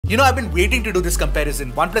You know, I've been waiting to do this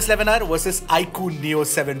comparison. OnePlus 11R versus iQOO Neo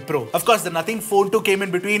 7 Pro. Of course, the Nothing Phone 2 came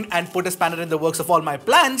in between and put a spanner in the works of all my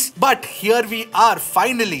plans. But here we are,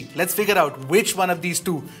 finally. Let's figure out which one of these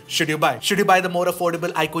two should you buy. Should you buy the more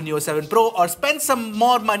affordable iQOO Neo 7 Pro or spend some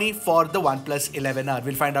more money for the OnePlus 11R?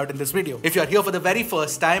 We'll find out in this video. If you're here for the very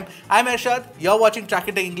first time, I'm Arshad. You're watching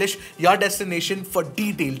Trakin English, your destination for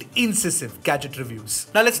detailed, incisive gadget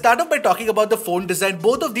reviews. Now let's start off by talking about the phone design.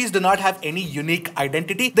 Both of these do not have any unique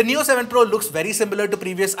identity. The Neo 7 Pro looks very similar to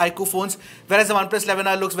previous iQOO phones, whereas the OnePlus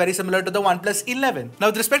 11R looks very similar to the OnePlus 11. Now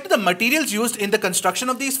with respect to the materials used in the construction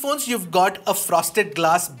of these phones, you've got a frosted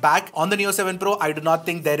glass back on the Neo 7 Pro. I do not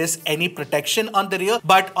think there is any protection on the rear,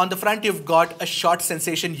 but on the front you've got a short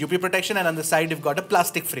sensation UV protection, and on the side you've got a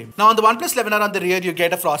plastic frame. Now on the OnePlus 11R on the rear you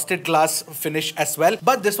get a frosted glass finish as well,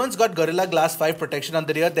 but this one's got Gorilla Glass 5 protection on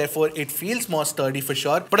the rear, therefore it feels more sturdy for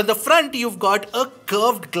sure. But on the front you've got a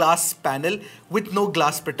curved glass panel with no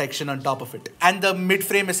glass protection on top of it. And the mid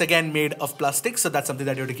frame is again made of plastic, so that's something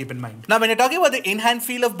that you have to keep in mind. Now when you're talking about the in-hand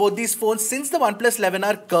feel of both these phones, since the OnePlus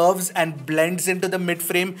 11R curves and blends into the mid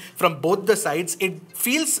frame from both the sides, it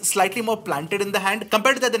feels slightly more planted in the hand.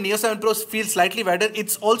 Compared to that, the Neo 7 Pro feels slightly wider.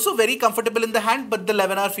 It's also very comfortable in the hand, but the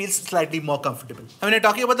 11R feels slightly more comfortable. Now when you're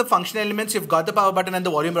talking about the functional elements, you've got the power button and the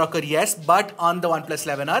volume rocker, yes, but on the OnePlus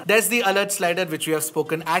 11R, there's the alert slider, which we have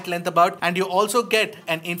spoken at length about, and you also get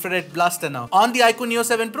an infrared blaster now. On the iQOO Neo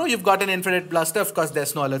 7 Pro, you've got an infrared blaster. Of course,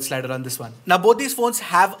 there's no alert slider on this one. Now, both these phones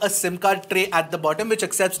have a SIM card tray at the bottom, which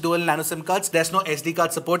accepts dual nano SIM cards. There's no SD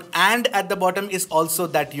card support, and at the bottom is also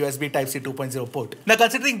that USB Type-C 2.0 port. Now,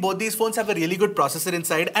 considering both these phones have a really good processor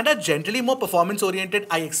inside and are generally more performance oriented,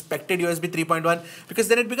 I expected USB 3.1 because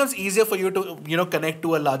then it becomes easier for you to, connect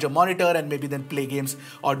to a larger monitor and maybe then play games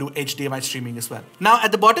or do HDMI streaming as well. Now,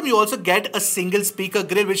 at the bottom, you also get a single speaker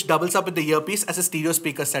grill, which doubles up with the earpiece as a stereo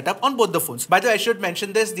speaker setup on both the phones. By the way, I should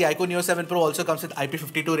mention this, the iQOO Neo 7 Pro also comes with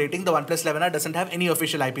IP52 rating. The OnePlus 11R doesn't have any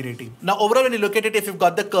official IP rating. Now, overall, when you look at it, if you've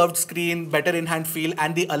got the curved screen, better in-hand feel,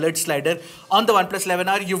 and the alert slider on the OnePlus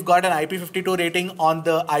 11R, you've got an IP52 rating on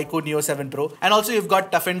the iQOO Neo 7 Pro, and also you've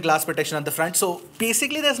got toughened glass protection on the front. So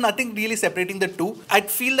basically, there's nothing really separating the two. I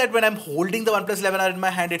feel that when I'm holding the OnePlus 11R in my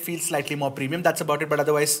hand, it feels slightly more premium. That's about it, but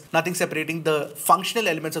otherwise, nothing separating the functional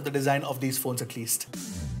elements of the design of these phones at least.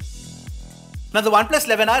 Now, the OnePlus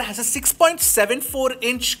 11R has a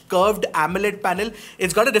 6.74-inch curved AMOLED panel.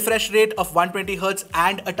 It's got a refresh rate of 120Hz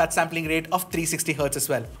and a touch sampling rate of 360Hz as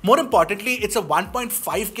well. More importantly, it's a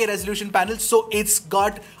 1.5K resolution panel, so it's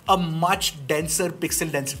got a much denser pixel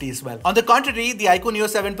density as well. On the contrary, the iQOO Neo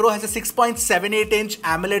 7 Pro has a 6.78-inch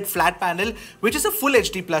AMOLED flat panel, which is a full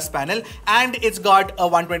HD plus panel, and it's got a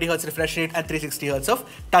 120Hz refresh rate and 360Hz of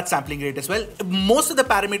touch sampling rate as well. Most of the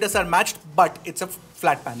parameters are matched, but it's a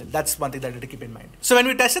flat panel. That's one thing that you have to keep in mind. So when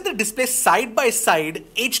we tested the display side by side,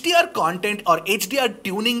 HDR content or HDR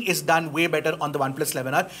tuning is done way better on the OnePlus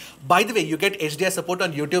 11R. By the way, you get HDR support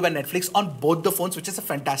on YouTube and Netflix on both the phones, which is a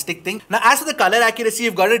fantastic thing. Now, as for the color accuracy,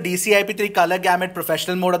 you've got a DCI-P3 color gamut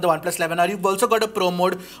professional mode on the OnePlus 11R. You've also got a Pro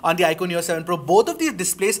mode on the iQOO Neo 7 Pro. Both of these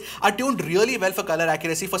displays are tuned really well for color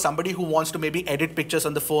accuracy. For somebody who wants to maybe edit pictures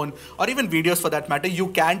on the phone or even videos for that matter, you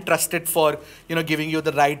can trust it for, giving you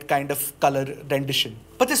the right kind of color rendition.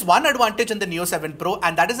 But there's one advantage in the Neo 7 Pro,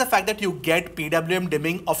 and that is the fact that you get PWM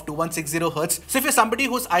dimming of 2160Hz. So if you're somebody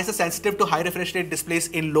whose eyes are sensitive to high refresh rate displays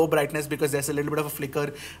in low brightness because there's a little bit of a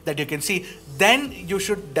flicker that you can see, then you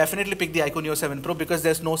should definitely pick the iQOO Neo 7 Pro because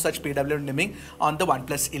there's no such PWM dimming on the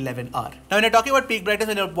OnePlus 11R. Now when you're talking about peak brightness,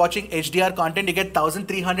 when you're watching HDR content, you get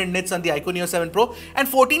 1300 nits on the iQOO Neo 7 Pro and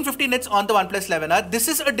 1450 nits on the OnePlus 11R. This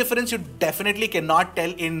is a difference you definitely cannot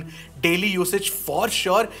tell in daily usage for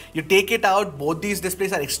sure. You take it out, both these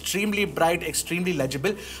displays are extremely bright, extremely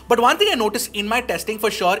legible. But one thing I noticed in my testing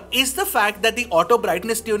for sure is the fact that the auto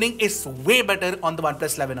brightness tuning is way better on the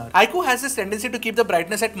OnePlus 11R. iQOO has this tendency to keep the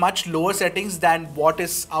brightness at much lower settings than what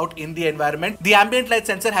is out in the environment. The ambient light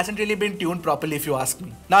sensor hasn't really been tuned properly if you ask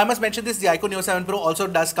me. Now I must mention this, the iQOO Neo 7 Pro also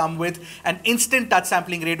does come with an instant touch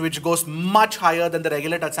sampling rate which goes much higher than the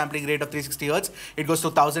regular touch sampling rate of 360Hz. It goes to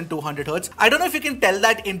 1200Hz. I don't know if you can tell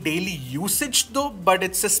that in daily usage though, but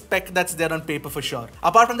it's a spec that's there on paper for sure.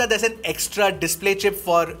 Apart from that, there's an extra display chip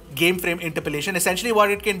for game frame interpolation. Essentially what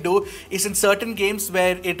it can do is in certain games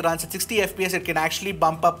where it runs at 60 FPS, it can actually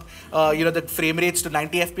bump up the frame rates to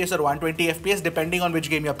 90 FPS or 120 FPS depending on which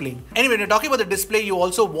game you're playing. Anyway, when you're talking about the display, you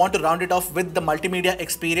also want to round it off with the multimedia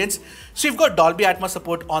experience. So you've got Dolby Atmos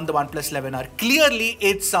support on the OnePlus 11R. Clearly,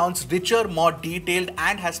 it sounds richer, more detailed,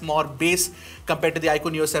 and has more bass compared to the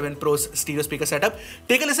iQOO Neo 7 Pro's stereo speaker setup.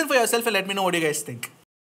 Take a listen for yourself and let me know what you guys think.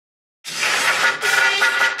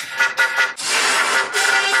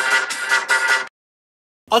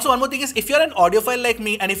 Also, one more thing is, if you're an audiophile like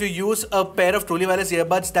me and if you use a pair of truly wireless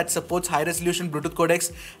earbuds that supports high resolution Bluetooth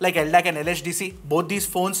codecs like LDAC and LHDC, both these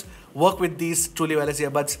phones work with these truly wireless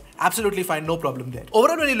earbuds absolutely fine, no problem there.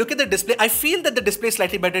 Overall, when you look at the display, I feel that the display is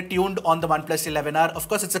slightly better tuned on the OnePlus 11R. Of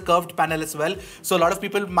course, it's a curved panel as well, so a lot of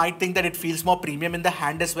people might think that it feels more premium in the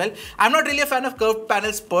hand as well. I'm not really a fan of curved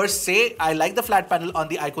panels per se. I like the flat panel on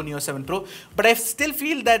the iQOO Neo 7 Pro, but I still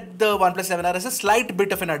feel that the OnePlus 11R has a slight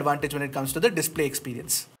bit of an advantage when it comes to the display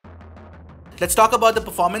experience. Let's talk about the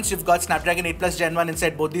performance. You've got Snapdragon 8 Plus Gen 1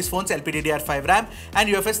 inside both these phones, LPDDR5 RAM and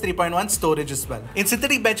UFS 3.1 storage as well. In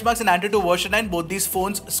synthetic benchmarks in Android 2 version 9, both these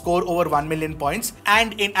phones score over 1 million points,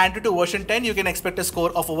 and in Android 2 version 10, you can expect a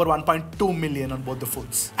score of over 1.2 million on both the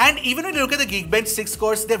phones. And even when you look at the Geekbench 6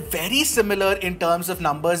 scores, they're very similar in terms of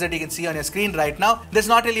numbers that you can see on your screen right now. There's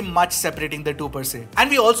not really much separating the two per se.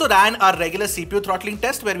 And we also ran our regular CPU throttling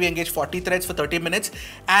test where we engaged 40 threads for 30 minutes,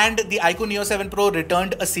 and the iQOO Neo 7 Pro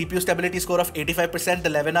returned a CPU stability score of 85%, the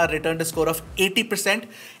 11R returned a score of 80%.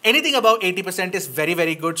 Anything above 80% is very,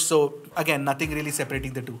 very good. So again, nothing really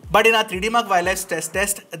separating the two. But in our 3D Mark wireless test,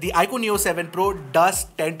 the iQOO Neo 7 Pro does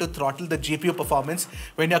tend to throttle the GPU performance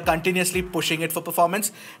when you're continuously pushing it for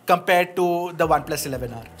performance compared to the OnePlus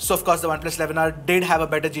 11R. So of course, the OnePlus 11R did have a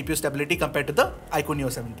better GPU stability compared to the iQOO Neo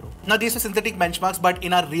 7 Pro. Now these are synthetic benchmarks, but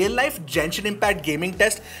in our real life Genshin Impact gaming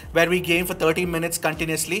test, where we game for 30 minutes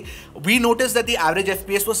continuously, we noticed that the average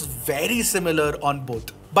FPS was very similar on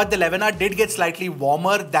both. But the 11R did get slightly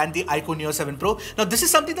warmer than the iQOO Neo 7 Pro. Now this is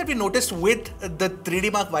something that we noticed with the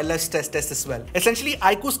 3D Mark wireless test as well. Essentially,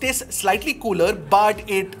 iQOO stays slightly cooler, but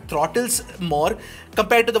it throttles more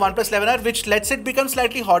compared to the OnePlus 11R, which lets it become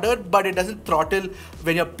slightly hotter, but it doesn't throttle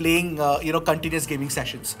when you're playing continuous gaming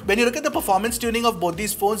sessions. When you look at the performance tuning of both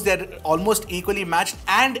these phones, they're almost equally matched,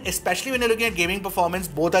 and especially when you're looking at gaming performance,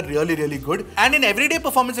 both are really, really good. And in everyday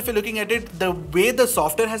performance, if you're looking at it, the way the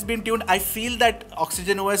software has been tuned, I feel that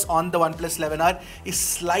Oxygen OS on the OnePlus 11R is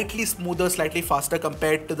slightly smoother, slightly faster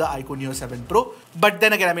compared to the iQOO Neo 7 Pro. But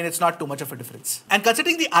then again, I mean, it's not too much of a difference. And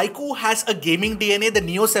considering the iQOO has a gaming DNA, the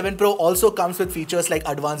Neo 7 Pro also comes with features like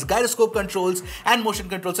advanced gyroscope controls and motion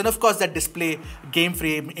controls, and of course that display game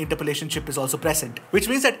frame interpolation chip is also present, which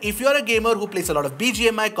means that if you're a gamer who plays a lot of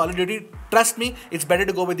BGMI, Call of Duty, trust me, it's better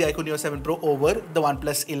to go with the iQOO Neo 7 Pro over the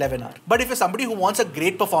OnePlus 11R. But if you're somebody who wants a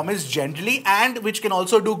great performance generally and which can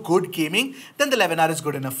also do good gaming, then the 11R is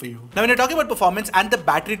good enough for you. Now when you're talking about performance and the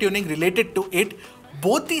battery tuning related to it,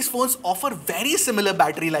 both these phones offer very similar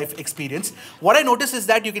battery life experience. What I noticed is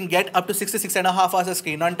that you can get up to 6 to 6.5 hours of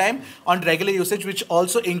screen on time on regular usage, which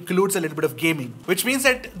also includes a little bit of gaming, which means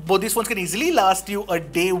that both these phones can easily last you a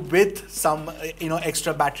day with some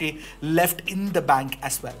extra battery left in the bank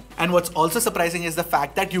as well. And what's also surprising is the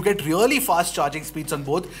fact that you get really fast charging speeds on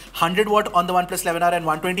both, 100 watt on the OnePlus 11R and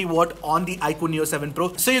 120 watt on the iQOO Neo 7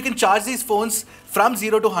 Pro. So you can charge these phones from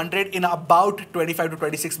 0 to 100 in about 25 to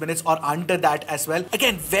 26 minutes or under that as well.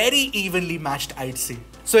 Again, very evenly matched, I'd say.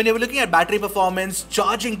 So when you're looking at battery performance,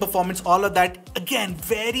 charging performance, all of that, again,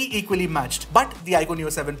 very equally matched. But the iQOO Neo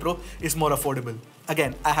 7 Pro is more affordable.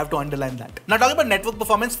 Again, I have to underline that. Now talking about network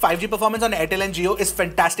performance, 5G performance on Airtel and Jio is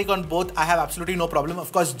fantastic on both. I have absolutely no problem.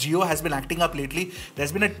 Of course, Jio has been acting up lately.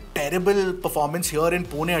 There's been a terrible performance here in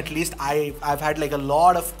Pune at least. I've had like a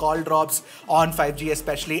lot of call drops on 5G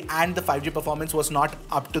especially, and the 5G performance was not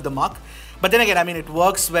up to the mark. But then again, I mean, it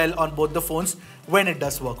works well on both the phones when it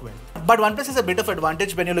does work well. But OnePlus has a bit of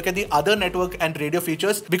advantage when you look at the other network and radio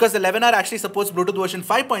features, because the 11R actually supports Bluetooth version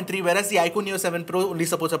 5.3, whereas the iQOO Neo 7 Pro only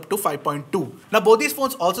supports up to 5.2. Now both these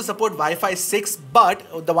phones also support Wi-Fi 6, but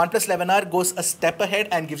the OnePlus 11R goes a step ahead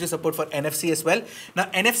and gives you support for NFC as well. Now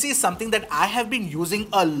NFC is something that I have been using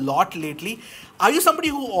a lot lately. Are you somebody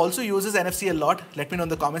who also uses NFC a lot? Let me know in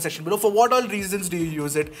the comment section below. For what all reasons do you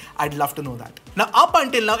use it? I'd love to know that. Now up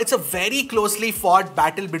until now, it's a very closely fought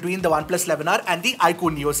battle between the OnePlus 11R and the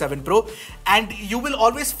iQOO Neo 7 Pro. And you will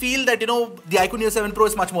always feel that, the iQOO Neo 7 Pro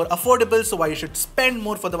is much more affordable, so why you should spend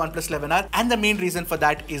more for the OnePlus 11R. And the main reason for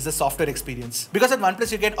that is the software experience. Because at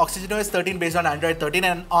OnePlus, you get Oxygen OS 13 based on Android 13,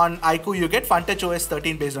 and on iQOO, you get FunTouch OS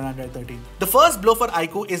 13 based on Android 13. The first blow for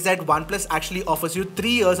iQOO is that OnePlus actually offers you 3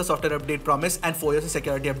 years of software update promise and 4 years of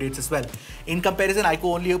security updates as well. In comparison,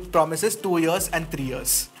 iQOO only promises 2 years and 3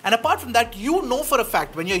 years. And apart from that, you know for a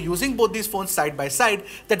fact when you're using both these phones side by side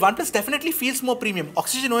that OnePlus definitely feels more premium.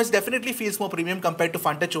 Oxygen OS definitely feels more premium compared to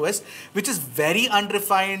FunTouch OS, which is very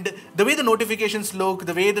unrefined. The way the notifications look,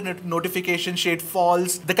 the way the notification shade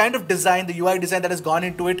falls, the kind of design, the UI design that has gone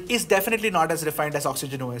into it is definitely not as refined as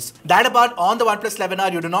Oxygen OS. That apart, on the OnePlus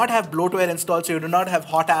 11R, you do not have bloatware installed, so you do not have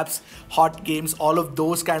hot apps, hot games, all of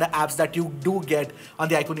those kind of apps that you do get on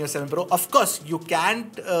the iQOO Neo 7 Pro. Of course, you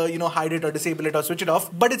can't hide it or disable it or switch it off,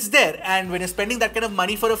 but it's there. And when you're spending that kind of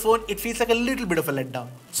money for a phone, it feels like a little bit of a letdown.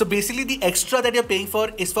 So basically, the extra that you're paying for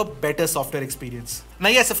is for better software experience. Now,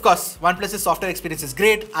 yes, of course, OnePlus's software experience is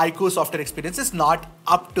great. iQOO's software experience is not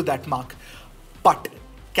up to that mark. But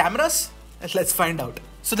cameras? Let's find out.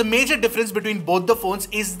 So the major difference between both the phones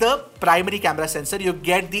is the primary camera sensor. You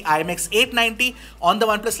get the IMX890 on the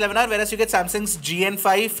OnePlus 11R, whereas you get Samsung's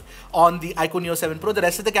GN5 on the iQOO Neo 7 Pro. The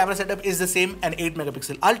rest of the camera setup is the same: an 8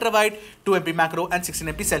 megapixel ultra wide, 2 MP macro and 16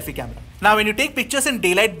 MP selfie camera. Now when you take pictures in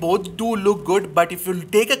daylight, both do look good, but if you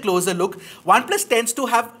take a closer look, OnePlus tends to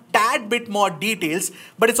have tad bit more details,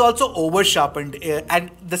 but it's also over sharpened,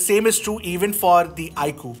 and the same is true even for the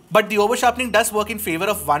iQOO. But the over sharpening does work in favor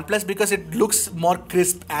of OnePlus because it looks more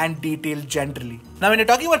crisp and detailed generally. Now when you're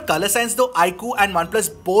talking about color science though, iQOO and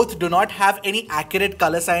OnePlus both do not have any accurate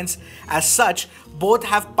color science as such. Both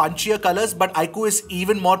have punchier colors, but iQOO is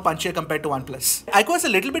even more punchier compared to OnePlus. iQOO has a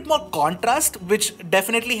little bit more contrast, which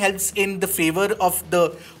definitely helps in the favor of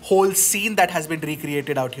the whole scene that has been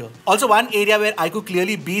recreated out here. Also, one area where iQOO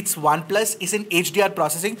clearly beats OnePlus is in HDR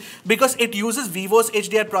processing, because it uses Vivo's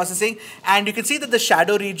HDR processing, and you can see that the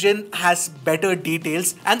shadow region has better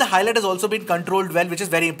details, and the highlight has also been controlled well, which is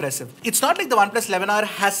very impressive. It's not like the OnePlus 11R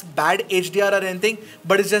has bad HDR or anything,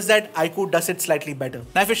 but it's just that iQOO does it slightly better.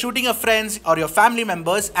 Now, if you're shooting your friends or your family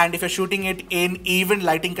members, and if you're shooting it in even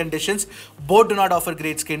lighting conditions, both do not offer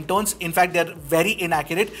great skin tones. In fact, they're very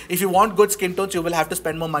inaccurate. If you want good skin tones, you will have to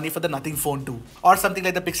spend more money for the Nothing Phone 2 or something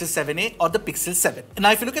like the Pixel 7a or the Pixel 7.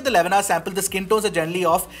 Now, if you look at the 11R sample, the skin tones are generally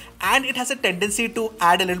off, and it has a tendency to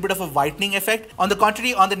add a little bit of a whitening effect. On the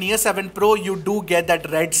contrary, on the Neo 7 Pro, you do get that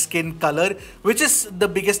red skin color, which is the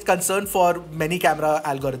biggest concern for many camera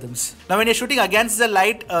algorithms. Now, when you're shooting against the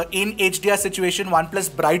light in HDR situation,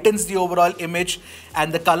 OnePlus brightens the overall image,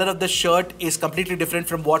 and the color of the shirt is completely different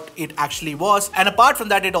from what it actually was. And apart from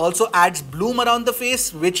that, it also adds bloom around the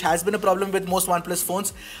face, which has been a problem with most OnePlus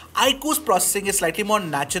phones. iQOO's processing is slightly more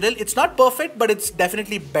natural. It's not perfect, but it's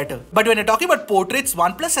definitely better. But when you're talking about portraits,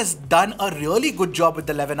 OnePlus has done a really good job with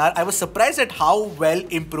the 11R. I was surprised at how well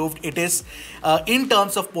improved it is in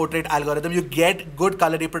terms of portrait algorithm. You get good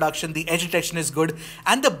color reproduction, the edge detection is good,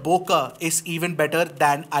 and the bokeh is even better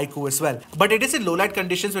than iQOO as well. But it is in low light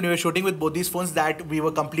conditions when we were shooting with both these phones that we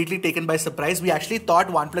were completely taken by surprise. We actually thought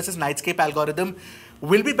OnePlus's nightscape algorithm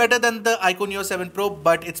will be better than the iQOO Neo 7 Pro,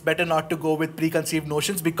 but it's better not to go with preconceived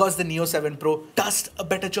notions because the Neo 7 Pro does a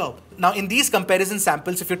better job. Now, in these comparison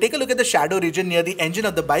samples, if you take a look at the shadow region near the engine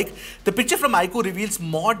of the bike, the picture from iQOO reveals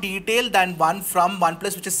more detail than one from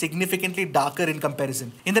OnePlus, which is significantly darker in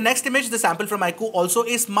comparison. In the next image, the sample from iQOO also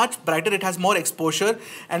is much brighter. It has more exposure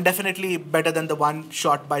and definitely better than the one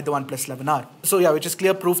shot by the OnePlus 11R. So yeah, which is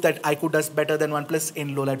clear proof that iQOO does better than OnePlus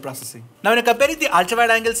in low light processing. Now, when you're comparing the ultra wide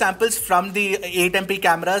angle samples from the 8 MP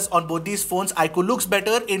cameras on both these phones, iQOO looks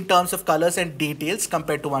better in terms of colors and details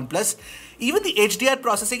compared to OnePlus. Even the HDR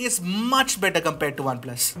processing is much better compared to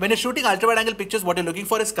OnePlus. When you're shooting ultra wide angle pictures, what you're looking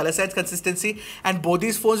for is color science consistency, and both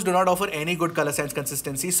these phones do not offer any good color science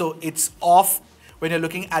consistency, so it's off when you're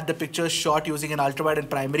looking at the pictures shot using an ultra wide and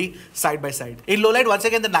primary side by side. In low light, once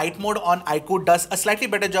again, the night mode on iQOO does a slightly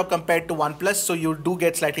better job compared to OnePlus, so you do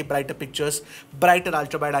get slightly brighter pictures, brighter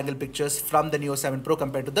ultra wide angle pictures from the Neo 7 Pro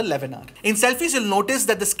compared to the 11R. In selfies, you'll notice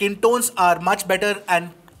that the skin tones are much better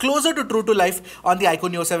and closer to true to life on the iQOO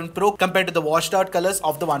Neo 7 Pro compared to the washed out colors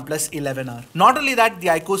of the OnePlus 11R. Not only that, the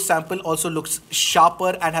iQOO sample also looks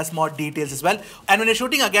sharper and has more details as well. And when you're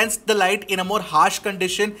shooting against the light in a more harsh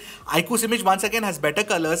condition, iQOO's image once again has better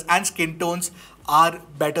colors and skin tones are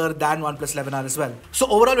better than OnePlus 11R as well. So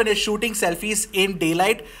overall, when you're shooting selfies in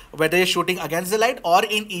daylight, whether you're shooting against the light or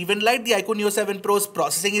in even light, the iQOO Neo 7 Pro's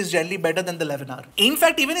processing is generally better than the 11R. In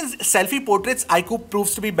fact, even in selfie portraits, iQOO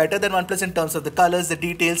proves to be better than OnePlus in terms of the colors, the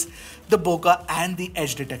details, the bokeh and the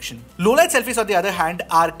edge detection. Low light selfies, on the other hand,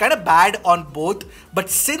 are kind of bad on both, but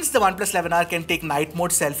since the OnePlus 11R can take night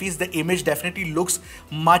mode selfies, the image definitely looks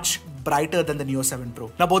much brighter than the Neo 7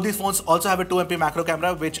 Pro. Now, both these phones also have a 2 MP macro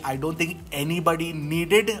camera, which I don't think anybody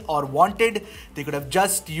needed or wanted. They could have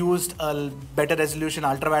just used a better resolution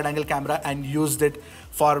ultra wide angle camera and used it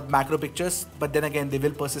for macro pictures, but then again, they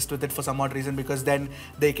will persist with it for some odd reason because then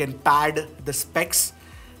they can pad the specs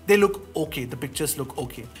they look okay. The pictures look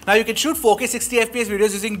okay. Now you can shoot 4K 60 FPS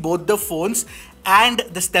videos using both the phones, and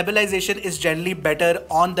the stabilization is generally better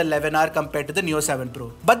on the 11R compared to the Neo 7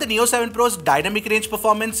 Pro. But the Neo 7 Pro's dynamic range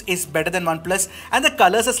performance is better than OnePlus, and the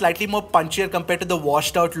colors are slightly more punchier compared to the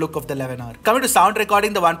washed out look of the 11R. Coming to sound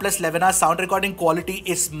recording, the OnePlus 11R sound recording quality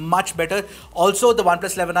is much better. Also, the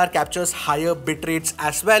OnePlus 11R captures higher bit rates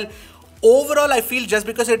as well. Overall, I feel just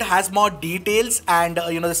because it has more details and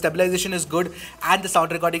the stabilization is good and the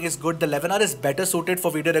sound recording is good, the 11R is better suited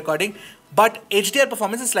for video recording, but HDR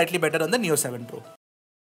performance is slightly better on the Neo 7 Pro.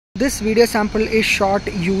 This video sample is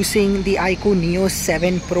shot using the iQOO Neo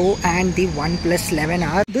 7 Pro and the OnePlus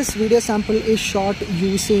 11R. This video sample is shot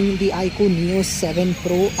using the iQOO Neo 7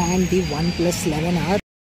 Pro and the OnePlus 11R.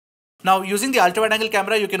 Now, using the ultra wide angle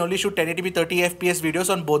camera, you can only shoot 1080p 30 FPS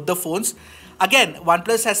videos on both the phones. Again,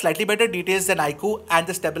 OnePlus has slightly better details than iQOO and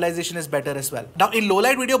the stabilization is better as well. Now, in low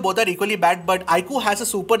light video, both are equally bad, but iQOO has a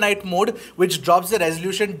super night mode which drops the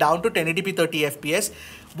resolution down to 1080p 30 FPS.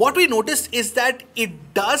 What we noticed is that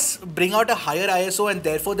it does bring out a higher ISO and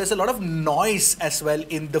therefore there's a lot of noise as well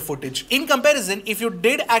in the footage. In comparison, if you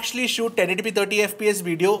did actually shoot 1080p 30 FPS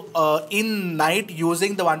video in night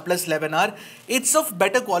using the OnePlus 11R, it's of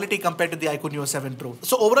better quality compared to the iQOO Neo 7 Pro.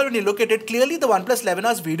 So overall, when you look at it, clearly the OnePlus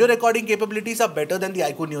 11R's video recording capabilities are better than the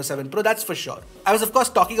iQOO Neo 7 Pro, that's for sure. I was of course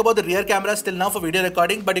talking about the rear camera still now for video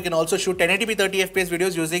recording, but you can also shoot 1080p 30 FPS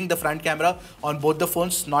videos using the front camera on both the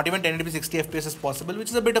phones. Not even 1080p 60 FPS is possible, which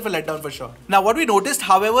is a bit of a letdown for sure. Now, what we noticed,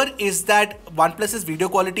 however, is that OnePlus's video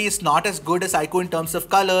quality is not as good as iQOO in terms of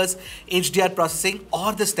colors, HDR processing,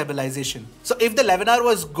 or the stabilization. So if the 11R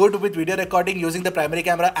was good with video recording using the primary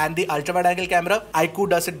camera and the ultra wide angle camera, iQOO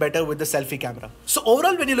does it better with the selfie camera. So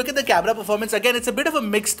overall, when you look at the camera performance, again, it's a bit of a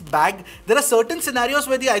mixed bag. There are certain scenarios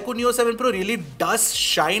where the iQOO Neo 7 Pro really does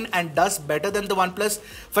shine and does better than the OnePlus.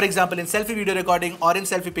 For example, in selfie video recording or in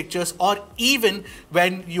selfie pictures, or even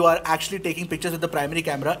when you are actually taking pictures with the primary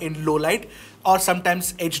camera in low light, or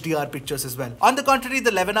sometimes HDR pictures as well. On the contrary,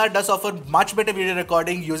 the 11R does offer much better video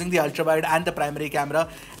recording using the ultra wide and the primary camera,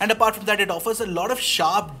 and apart from that, it offers a lot of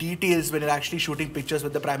sharp details when you're actually shooting pictures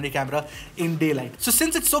with the primary camera in daylight. So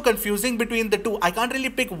since it's so confusing between the two, I can't really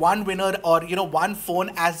pick one winner or one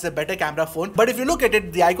phone as a better camera phone. But if you look at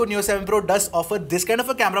it, the iQOO Neo 7 Pro does offer this kind of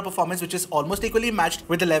a camera performance which is almost equally matched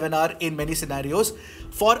with the 11R in many scenarios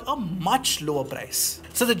for a much lower price.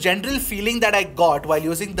 So the general feeling that I got while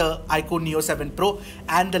using the iQOO Neo 7 Pro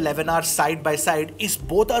and the 11R side by side is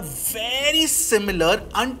both are very similar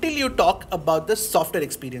until you talk about the software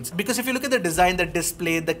experience. Because if you look at the design, the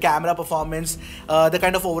display, the camera performance, the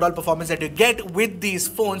kind of overall performance that you get with these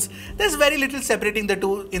phones, there's very little separating the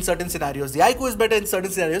two in certain scenarios. The iQOO is better in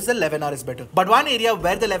certain scenarios, the 11R is better. But one area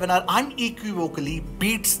where the 11R unequivocally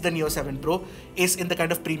beats the Neo 7 Pro is in the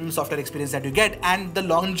kind of premium software experience that you get and the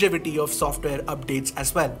longevity of software updates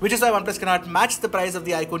as well, which is why OnePlus cannot match the price of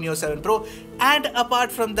the iQOO Neo 7 Pro. And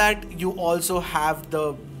apart from that, you also have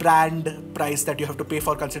the brand price that you have to pay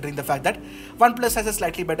for, considering the fact that OnePlus has a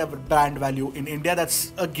slightly better brand value in India.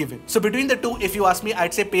 That's a given. So between the two, if you ask me,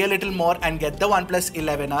 I'd say pay a little more and get the OnePlus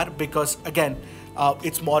 11R because again,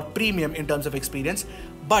 it's more premium in terms of experience.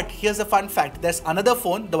 But here's a fun fact. There's another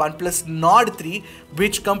phone, the OnePlus Nord 3,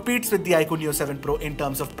 which competes with the iQOO Neo 7 Pro in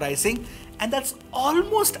terms of pricing. And that's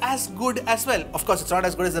almost as good as well. Of course, it's not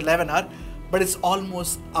as good as the 11R, but it's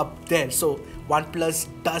almost up there. So OnePlus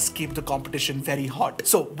does keep the competition very hot.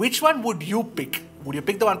 So which one would you pick? Would you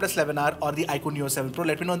pick the OnePlus 11R or the iQOO Neo 7 Pro?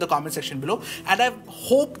 Let me know in the comment section below. And I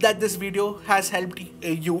hope that this video has helped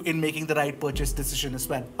you in making the right purchase decision as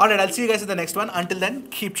well. Alright, I'll see you guys in the next one. Until then,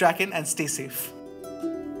 keep tracking and stay safe.